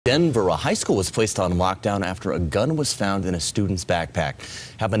Denver, a high school was placed on lockdown after a gun was found in a student's backpack.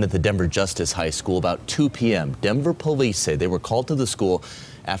 Happened at the Denver Justice High School about 2 p.m. Denver police say they were called to the school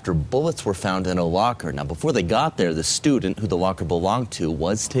after bullets were found in a locker. Now, before they got there, the student who the locker belonged to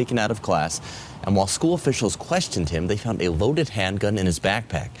was taken out of class, and while school officials questioned him, they found a loaded handgun in his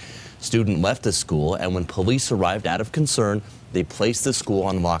backpack. Student left the school, and when police arrived out of concern, they placed the school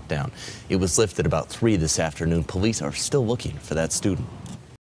on lockdown. It was lifted about 3 this afternoon. Police are still looking for that student.